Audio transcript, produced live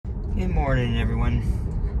Good morning, everyone.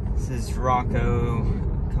 This is Rocco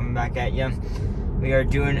coming back at you. We are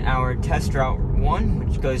doing our test route 1,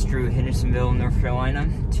 which goes through Hendersonville, North Carolina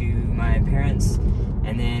to my parents,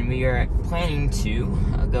 and then we are planning to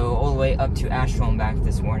go all the way up to Asheville and back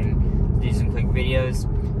this morning to do some quick videos.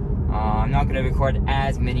 I'm not going to record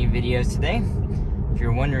as many videos today. If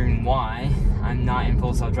you're wondering why I'm not in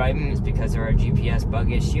full self-driving, it's because of our GPS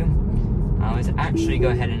bug issue. Let's actually go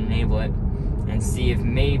ahead and enable it and see if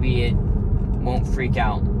maybe it won't freak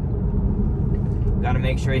out. Got to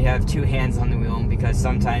make sure you have two hands on the wheel because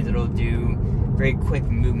sometimes it'll do very quick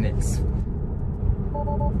movements.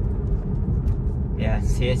 Yeah,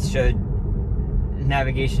 see, it showed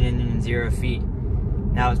navigation in 0 feet.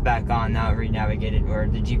 Now it's back on, now it re-navigated, or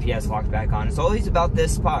the GPS locked back on. It's always about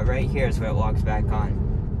this spot right here is where it locks back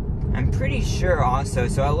on. I'm pretty sure also,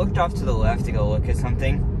 so I looked off to the left to go look at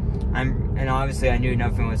something. And obviously I knew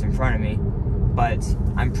nothing was in front of me, but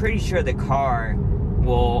I'm pretty sure the car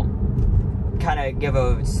will kind of give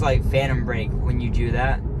a slight phantom brake when you do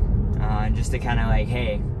that, just to kind of like,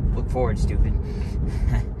 hey, look forward, stupid.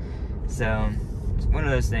 So, it's one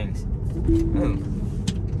of those things. Ooh.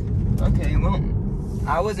 Okay, well,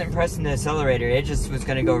 I wasn't pressing the accelerator, it just was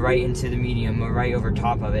going to go right into the medium, or right over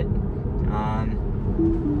top of it.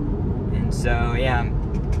 And so, yeah.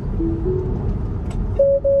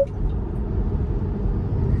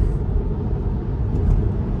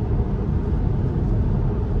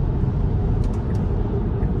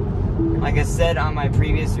 Like I said on my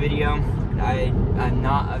previous video, I'm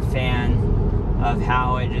not a fan of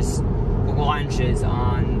how it just launches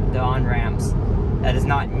on the on-ramps. That is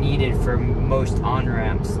not needed for most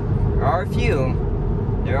on-ramps. There are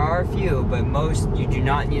a few, but most you do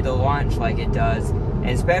not need to launch like it does, and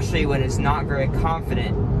especially when it's not very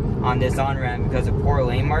confident on this on-ramp because of poor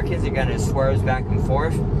lane markings. It kind of swerves back and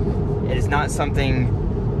forth. It is not something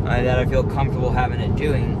that I feel comfortable having it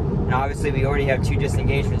doing. And obviously we already have 2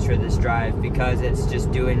 disengagements for this drive because it's just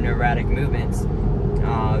doing erratic movements.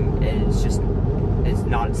 It's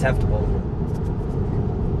not acceptable.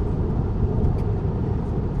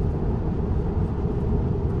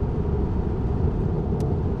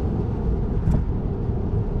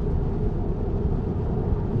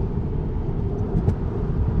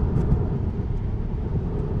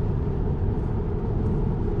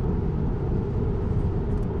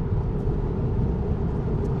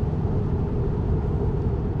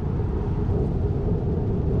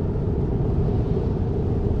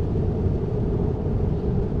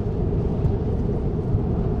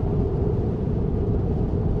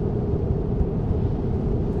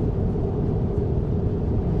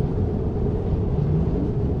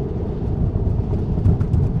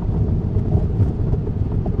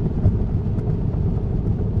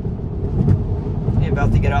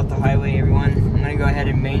 About to get off the highway, everyone. I'm going to go ahead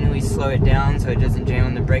and manually slow it down so it doesn't jam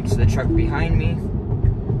on the brakes of the truck behind me.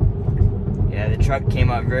 Yeah, the truck came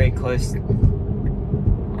up very close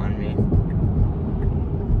on me.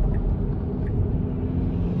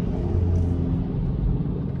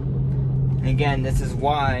 And again, this is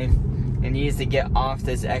why it needs to get off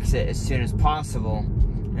this exit as soon as possible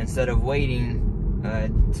instead of waiting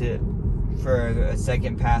for a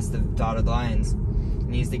second past the dotted lines.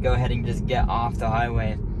 Needs to go ahead and just get off the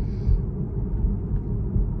highway.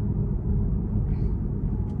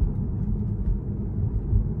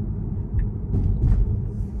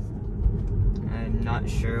 I'm not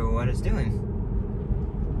sure what it's doing.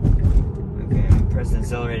 Okay, I'm pressing the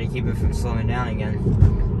accelerator to keep it from slowing down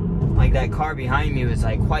again. Like that car behind me was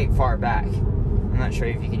like quite far back. I'm not sure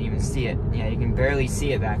if you can even see it. Yeah, you can barely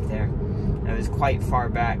see it back there. It was quite far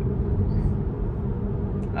back.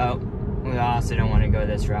 Oh. We also don't want to go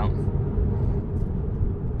this route.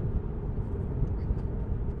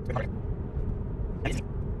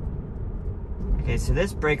 Okay, so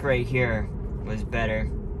this brake right here was better.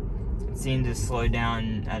 It seemed to slow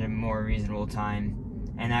down at a more reasonable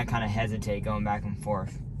time, and I kind of hesitate going back and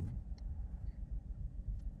forth.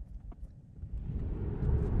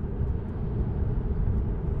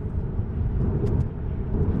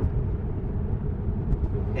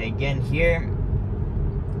 Okay, again here,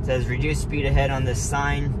 it says reduce speed ahead on this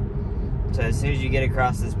sign. So as soon as you get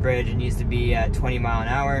across this bridge, it needs to be at 20 miles an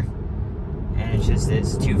hour. And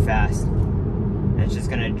it's too fast. And it's just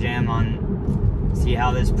gonna jam on. See how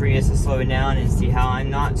this Prius is slowing down and see how I'm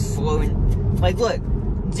not slowing. Like look,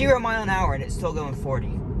 0 mile an hour and it's still going 40.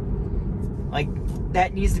 Like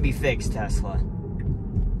that needs to be fixed, Tesla.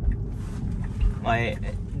 Like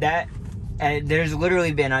that, there's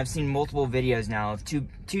literally been, I've seen multiple videos now of two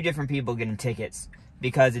different people getting tickets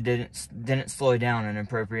because it didn't slow down an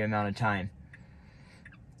appropriate amount of time.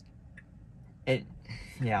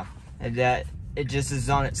 Yeah. that it just is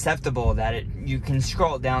unacceptable that you can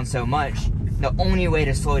scroll it down so much. The only way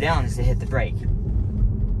to slow down is to hit the brake.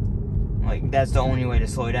 Like, that's the only way to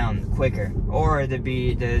slow down quicker, or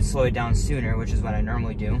to slow it down sooner, which is what I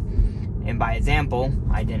normally do. And by example,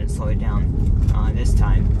 I didn't slow it down this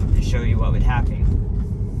time to show you what would happen.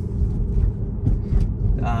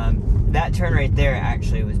 That turn right there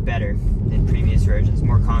actually was better than previous versions,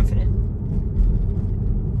 more confident.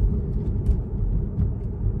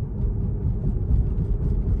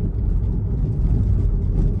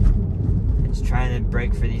 Just trying to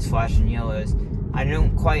brake for these flashing yellows.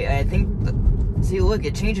 See, look,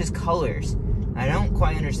 it changes colors. I don't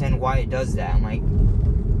quite understand why it does that. I'm like,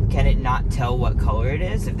 can it not tell what color it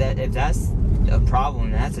is? If that's a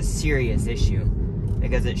problem, that's a serious issue.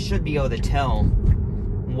 Because it should be able to tell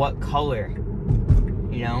what color,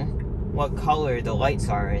 what color the lights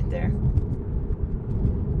are right there.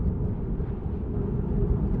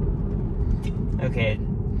 Okay,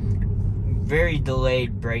 very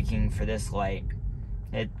delayed braking for this light.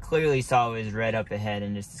 It clearly saw it was red up ahead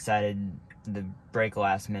and just decided to brake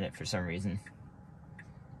last minute for some reason.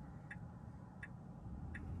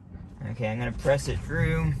 Okay, I'm gonna press it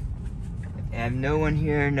through. I have no one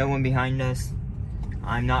here, no one behind us.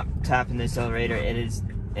 I'm not tapping the accelerator.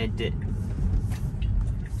 It did.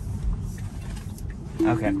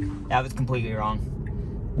 Okay, that was completely wrong.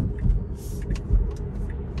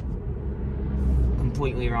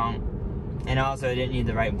 Completely wrong. And also, I didn't need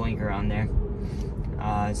the right blinker on there.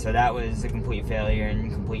 So that was a complete failure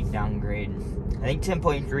and complete downgrade. I think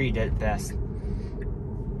 10.3 did it best.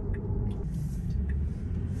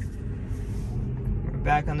 We're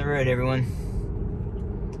back on the road, everyone.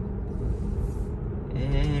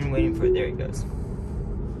 And waiting for it. There it goes.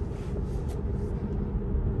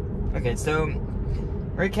 Okay, so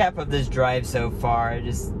recap of this drive so far.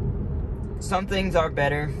 Just some things are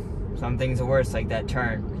better, some things are worse, like that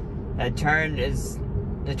turn. That turn is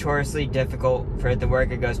notoriously difficult for it to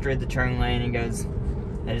work. It goes through the turn lane and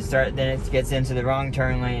then it gets into the wrong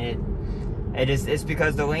turn lane. It's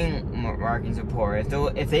because the lane markings are poor.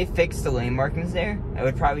 If they fixed the lane markings there, I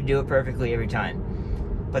would probably do it perfectly every time.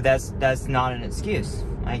 But that's not an excuse.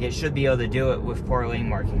 Like, it should be able to do it with poor lane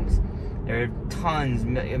markings. There are tons,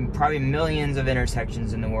 probably millions of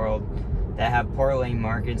intersections in the world that have poor lane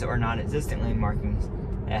markings or non-existent lane markings.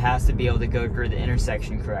 It has to be able to go through the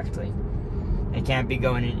intersection correctly. It can't be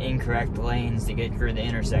going in incorrect lanes to get through the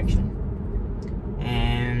intersection.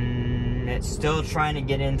 And it's still trying to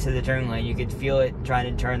get into the turn lane. You could feel it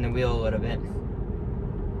trying to turn the wheel a little bit.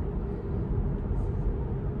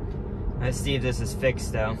 Let's see if this is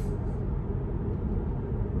fixed though.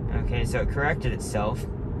 Okay, so it corrected itself.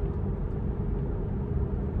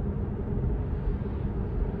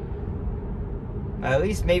 At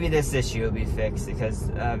least maybe this issue will be fixed,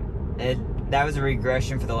 because that was a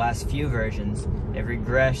regression for the last few versions. It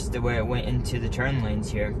regressed the way it went into the turn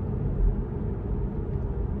lanes here.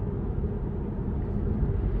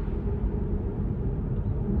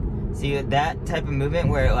 See, that type of movement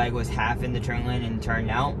where it like was half in the turn lane and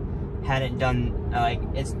turned out, hadn't done,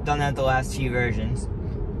 it's done that the last few versions,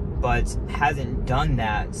 but hasn't done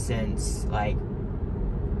that since like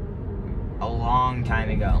a long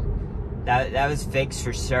time ago. That was fixed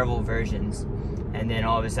for several versions, and then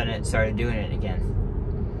all of a sudden it started doing it again.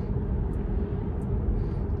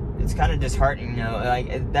 It's kind of disheartening,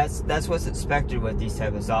 like that's what's expected with these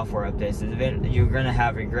type of software updates. You're gonna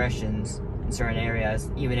have regressions in certain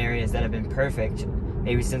areas, even areas that have been perfect,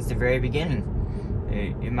 maybe since the very beginning.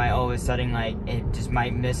 It might all of a sudden, like, it just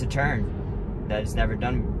might miss a turn that it's never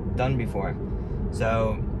done before.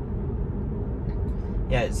 So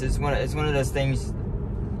yeah, it's one of those things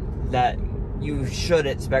that you should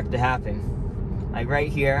expect to happen. Like right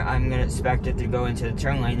here, I'm gonna expect it to go into the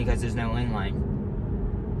turn lane because there's no lane line,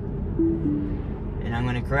 and I'm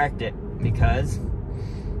gonna correct it because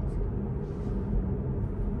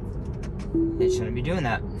it shouldn't be doing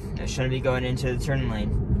that. It shouldn't be going into the turn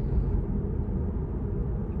lane.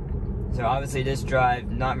 So obviously this drive,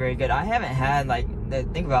 not very good. I haven't had,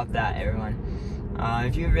 think about that, everyone.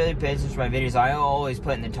 If you really pay attention to my videos, I always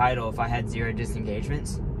put in the title if I had 0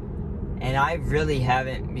 disengagements. And I really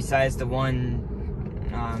haven't, besides the one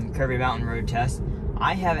Kirby Mountain Road test,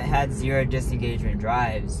 I haven't had 0 disengagement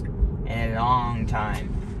drives in a long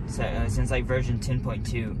time. So since like version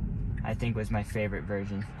 10.2, I think was my favorite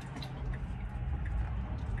version.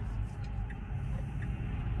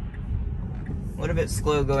 A little bit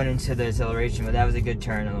slow going into the acceleration, but that was a good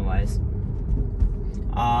turn otherwise.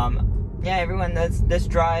 Yeah, everyone, this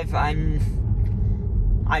drive, I'd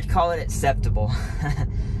call it acceptable.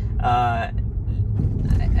 I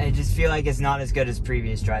I just feel like it's not as good as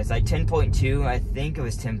previous drives. Like 10.2, I think it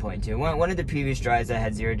was 10.2. One of the previous drives that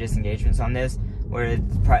had 0 disengagements on this, where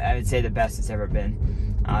I would say the best it's ever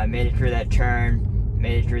been. I made it through that turn,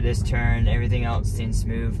 made it through this turn, everything else seemed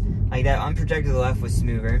smooth. Like that unprotected to the left was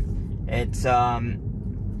smoother. It's, yeah,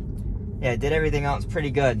 it did everything else pretty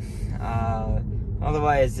good.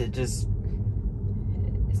 Otherwise, it's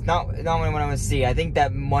not what I want to see. I think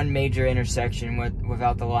that one major intersection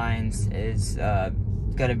without the lines is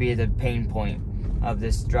going to be the pain point of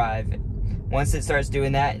this drive. Once it starts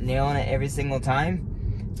doing that, nailing it every single time,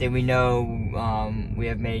 then we know we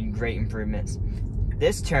have made great improvements.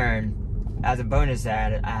 This turn, as a bonus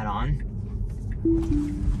add-on,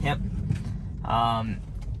 yep,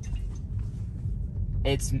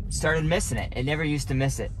 it's started missing it. It never used to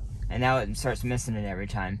miss it, and now it starts missing it every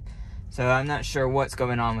time. So I'm not sure what's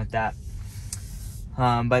going on with that.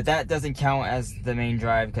 But that doesn't count as the main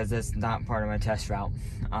drive because that's not part of my test route.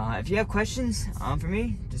 If you have questions for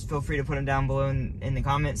me, just feel free to put them down below in the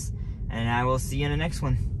comments, and I will see you in the next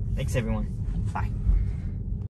one. Thanks, everyone. Bye.